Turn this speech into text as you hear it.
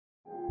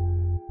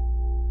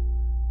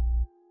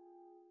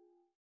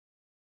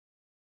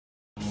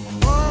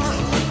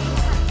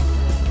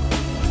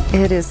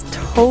It is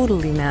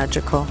totally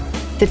magical.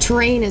 The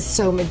terrain is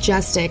so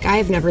majestic.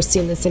 I've never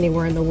seen this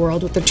anywhere in the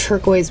world, with the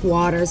turquoise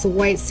waters, the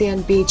white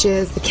sand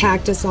beaches, the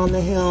cactus on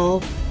the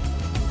hill.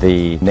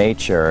 The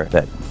nature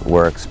that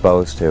we're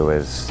exposed to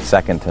is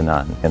second to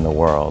none in the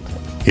world.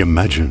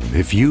 Imagine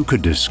if you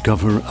could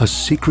discover a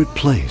secret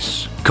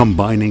place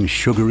combining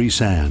sugary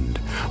sand,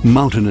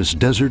 mountainous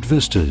desert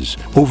vistas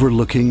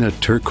overlooking a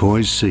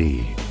turquoise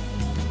sea.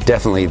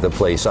 Definitely the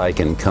place I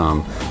can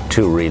come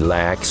to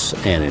relax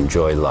and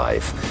enjoy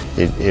life.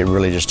 It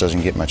really just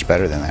doesn't get much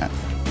better than that.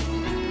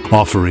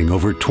 Offering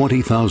over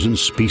 20,000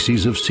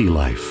 species of sea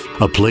life,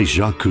 a place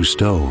Jacques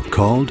Cousteau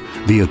called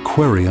the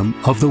aquarium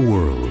of the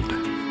world.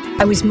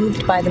 I was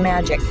moved by the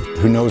magic.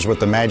 Who knows what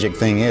the magic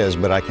thing is,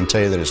 but I can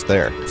tell you that it's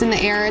there. It's in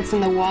the air, it's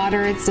in the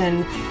water, it's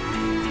in...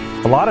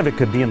 A lot of it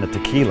could be in the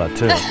tequila,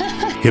 too.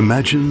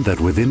 Imagine that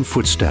within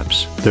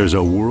footsteps, there's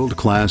a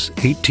world-class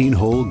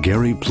 18-hole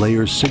Gary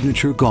Player's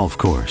signature golf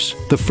course,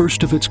 the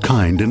first of its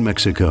kind in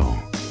Mexico.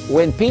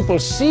 When people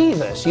see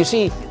this, you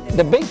see,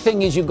 the big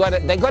thing is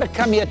they got to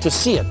come here to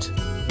see it.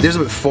 There's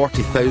about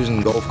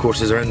 40,000 golf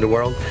courses around the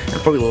world,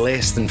 and probably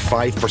less than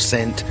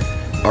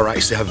 5% or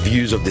actually have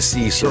views of the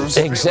sea. So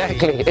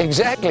exactly.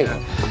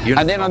 Yeah.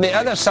 And then on the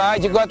other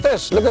side, you got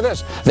this. Look at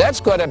this.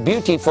 That's got a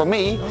beauty for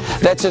me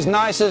that's as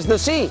nice as the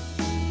sea.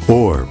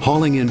 Or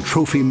hauling in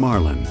trophy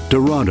marlin,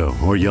 dorado,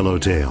 or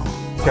yellowtail.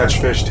 Catch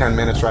fish 10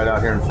 minutes right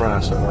out here in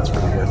front, so that's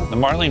pretty good. The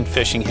marlin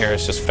fishing here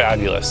is just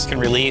fabulous. You can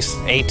release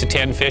 8 to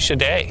 10 fish a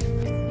day.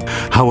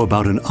 How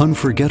about an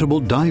unforgettable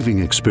diving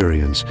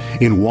experience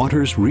in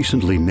waters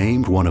recently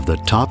named one of the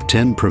top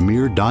 10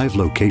 premier dive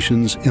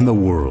locations in the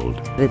world?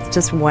 It's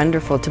just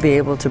wonderful to be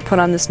able to put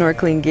on the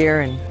snorkeling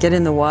gear and get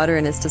in the water,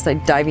 and it's just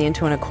like diving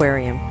into an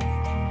aquarium.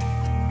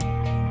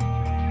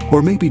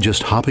 Or maybe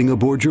just hopping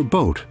aboard your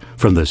boat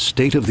from the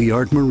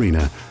state-of-the-art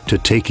marina to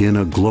take in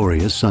a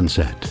glorious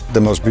sunset. The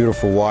most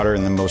beautiful water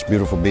and the most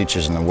beautiful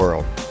beaches in the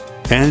world.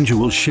 And you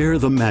will share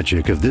the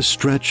magic of this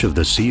stretch of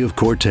the Sea of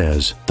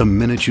Cortez the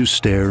minute you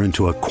stare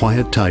into a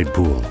quiet tide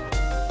pool.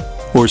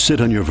 Or sit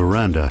on your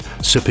veranda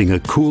sipping a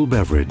cool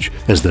beverage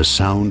as the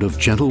sound of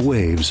gentle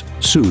waves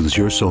soothes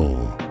your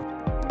soul.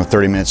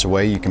 30 minutes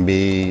away, you can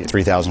be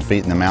 3,000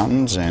 feet in the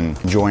mountains and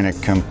enjoying a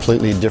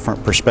completely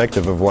different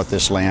perspective of what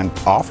this land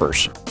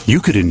offers. You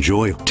could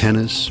enjoy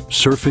tennis,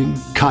 surfing,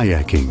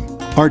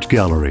 kayaking, art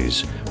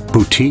galleries,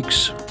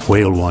 boutiques,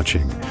 whale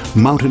watching,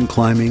 mountain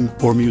climbing,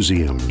 or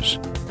museums.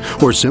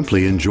 Or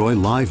simply enjoy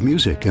live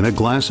music and a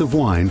glass of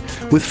wine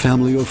with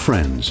family or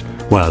friends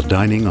while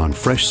dining on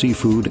fresh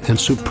seafood and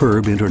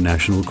superb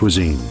international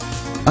cuisine.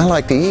 I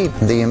like to eat.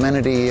 The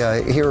amenity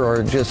here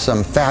are just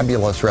some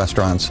fabulous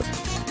restaurants.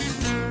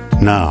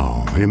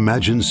 Now,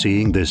 imagine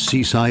seeing this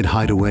seaside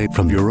hideaway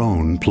from your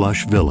own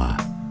plush villa.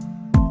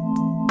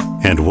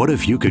 And what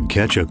if you could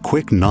catch a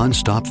quick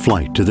non-stop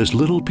flight to this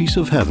little piece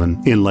of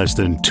heaven in less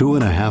than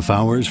 2.5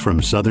 hours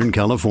from Southern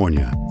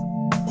California?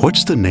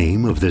 What's the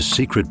name of this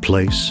secret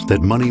place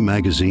that Money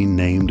Magazine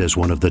named as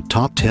one of the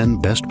top 10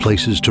 best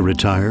places to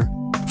retire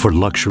for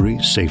luxury,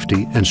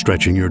 safety, and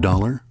stretching your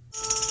dollar?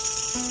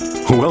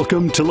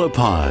 Welcome to La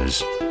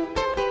Paz.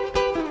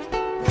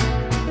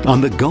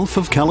 On the Gulf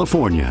of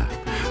California,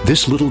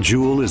 this little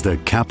jewel is the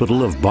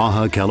capital of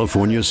Baja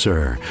California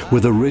Sur,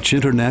 with a rich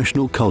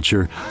international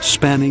culture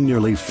spanning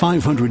nearly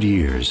 500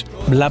 years.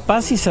 La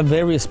Paz is a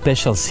very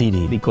special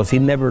city because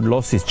it never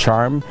lost its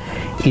charm.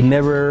 It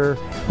never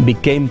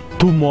became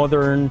too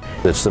modern.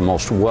 It's the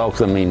most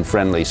welcoming,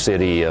 friendly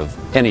city of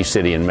any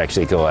city in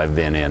Mexico I've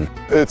been in.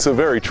 It's a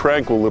very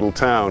tranquil little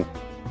town.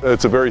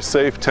 It's a very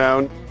safe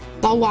town.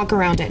 I'll walk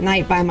around at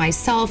night by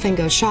myself and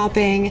go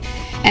shopping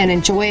and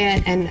enjoy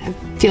it and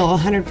feel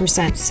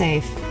 100%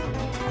 safe.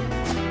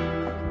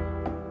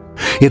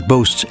 It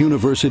boasts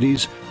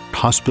universities,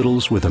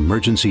 hospitals with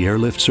emergency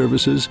airlift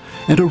services,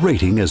 and a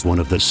rating as one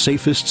of the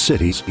safest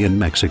cities in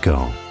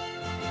Mexico.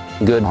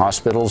 Good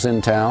hospitals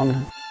in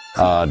town,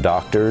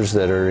 doctors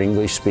that are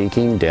English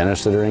speaking,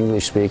 dentists that are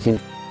English speaking.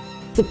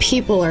 The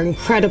people are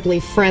incredibly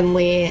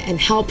friendly and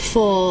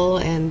helpful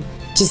and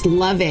just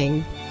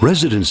loving.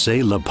 Residents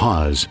say La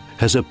Paz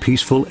has a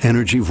peaceful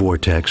energy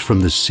vortex from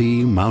the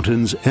sea,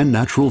 mountains, and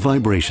natural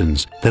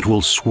vibrations that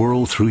will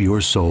swirl through your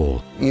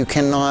soul. You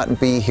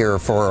cannot be here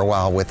for a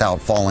while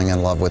without falling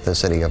in love with the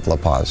city of La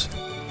Paz.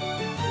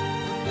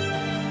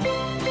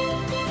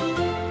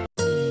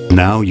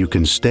 Now you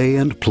can stay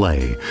and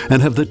play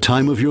and have the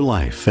time of your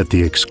life at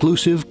the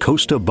exclusive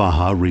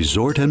CostaBaja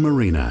Resort and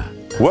Marina.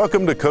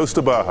 Welcome to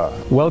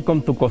CostaBaja.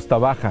 Welcome to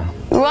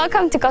CostaBaja.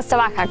 Welcome to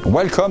CostaBaja.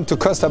 Welcome to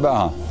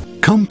CostaBaja.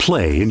 Come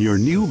play in your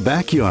new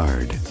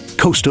backyard.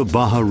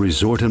 CostaBaja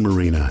Resort and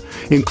Marina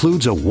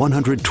includes a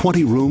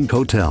 120-room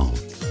hotel,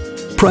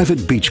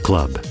 private beach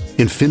club,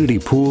 infinity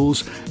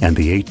pools, and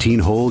the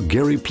 18-hole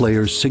Gary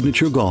Player's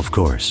signature golf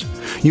course,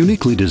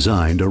 uniquely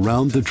designed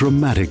around the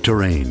dramatic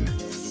terrain.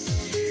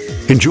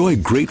 Enjoy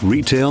great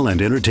retail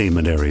and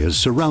entertainment areas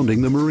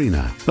surrounding the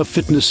marina, a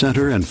fitness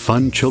center, and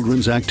fun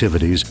children's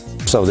activities.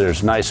 So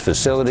there's nice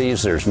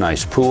facilities, there's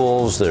nice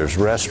pools, there's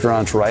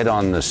restaurants right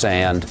on the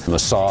sand,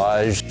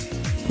 massage.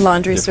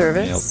 Laundry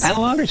service. And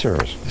a laundry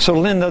service. So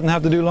Lynn doesn't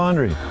have to do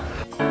laundry.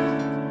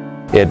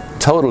 It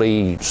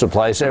totally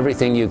supplies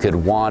everything you could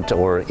want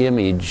or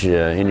image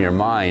in your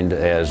mind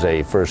as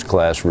a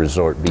first-class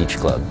resort beach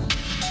club.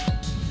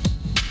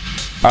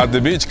 At the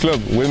beach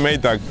club, we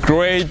made a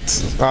great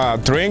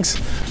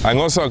drinks and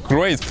also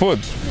great food.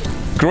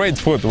 Great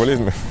food, believe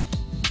me.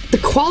 The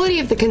quality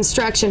of the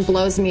construction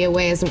blows me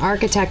away. As an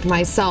architect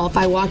myself,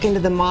 I walk into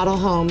the model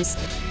homes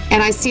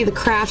and I see the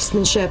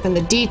craftsmanship and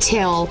the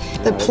detail.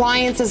 The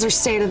appliances are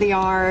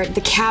state-of-the-art,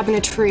 the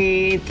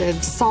cabinetry, the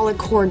solid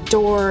core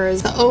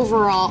doors, the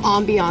overall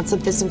ambiance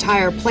of this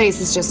entire place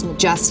is just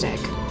majestic.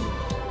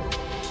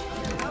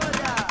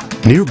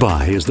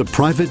 Nearby is the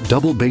private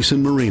double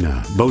basin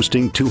marina,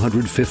 boasting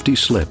 250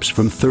 slips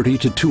from 30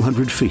 to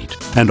 200 feet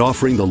and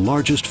offering the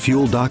largest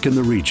fuel dock in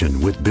the region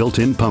with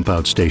built-in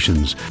pump-out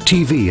stations,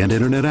 TV and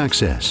internet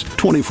access,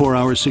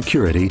 24-hour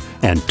security,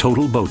 and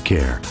total boat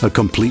care, a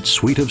complete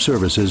suite of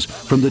services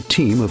from the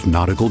team of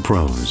nautical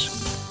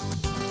pros.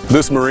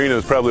 This marina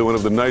is probably one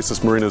of the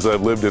nicest marinas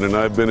I've lived in, and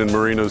I've been in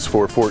marinas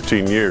for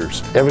 14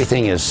 years.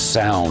 Everything is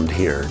sound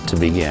here to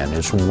begin.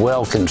 It's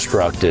well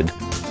constructed.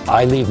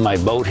 I leave my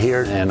boat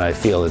here and I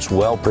feel it's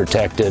well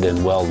protected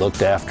and well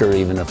looked after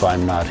even if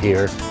I'm not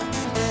here.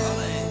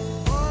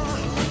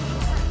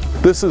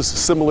 This is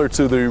similar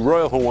to the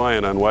Royal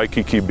Hawaiian on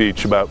Waikiki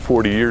Beach about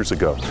 40 years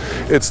ago.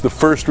 It's the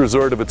first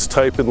resort of its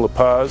type in La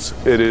Paz.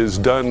 It is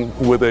done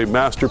with a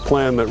master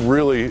plan that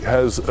really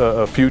has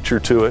a future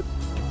to it.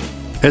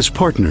 As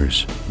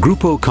partners,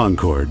 Grupo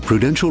Concord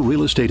Prudential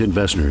Real Estate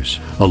Investors,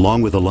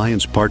 along with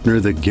alliance partner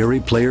the Gary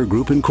Player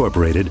Group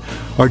Incorporated,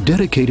 are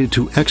dedicated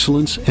to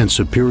excellence and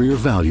superior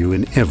value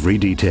in every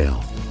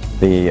detail.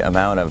 The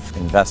amount of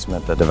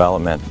investment the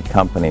development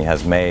company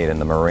has made in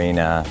the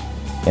marina,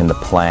 in the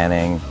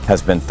planning,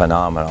 has been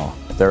phenomenal.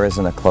 There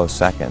isn't a close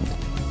second.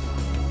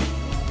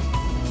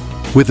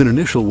 With an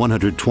initial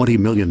 $120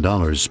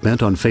 million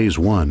spent on Phase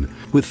 1,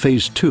 with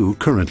Phase 2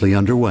 currently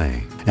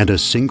underway, and a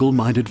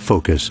single-minded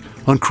focus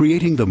on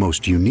creating the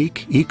most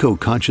unique,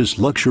 eco-conscious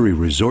luxury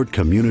resort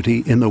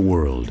community in the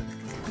world.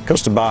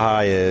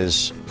 CostaBaja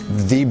is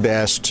the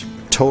best,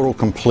 total,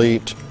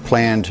 complete,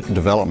 planned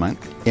development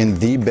in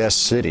the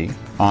best city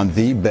on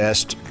the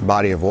best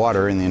body of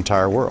water in the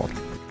entire world.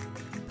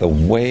 The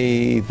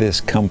way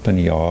this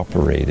company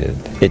operated,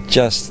 it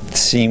just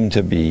seemed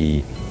to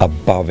be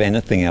above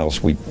anything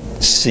else we'd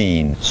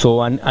seen.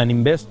 So an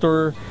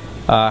investor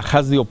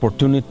has the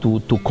opportunity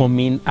to come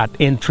in at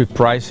entry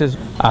prices.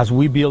 As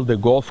we build the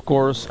golf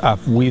course,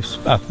 as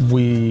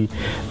we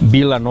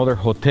build another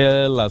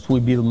hotel, as we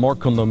build more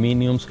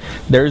condominiums,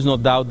 there is no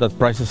doubt that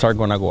prices are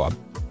going to go up.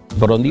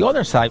 But on the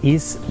other side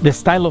is the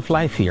style of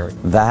life here.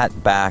 That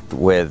backed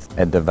with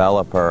a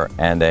developer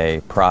and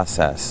a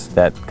process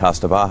that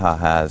CostaBaja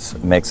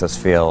has makes us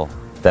feel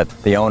that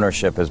the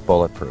ownership is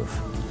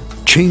bulletproof.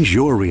 Change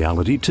your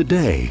reality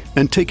today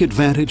and take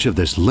advantage of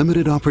this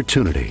limited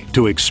opportunity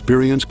to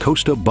experience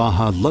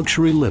CostaBaja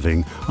luxury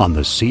living on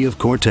the Sea of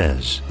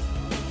Cortez.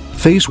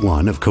 Phase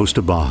 1 of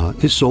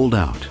CostaBaja is sold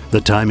out.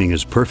 The timing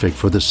is perfect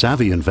for the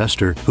savvy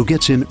investor who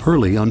gets in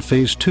early on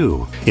Phase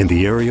 2 in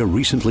the area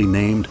recently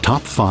named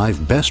Top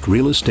 5 Best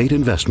Real Estate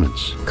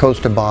Investments.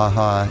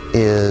 CostaBaja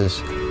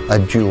is a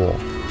jewel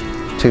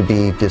to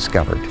be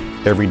discovered.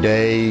 Every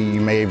day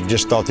you may have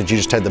just thought that you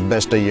just had the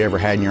best day you ever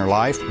had in your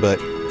life, but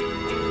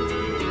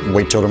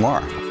wait till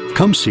tomorrow.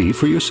 Come see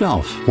for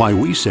yourself why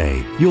we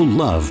say you'll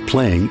love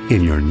playing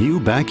in your new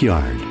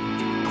backyard.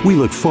 We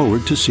look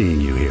forward to seeing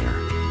you here.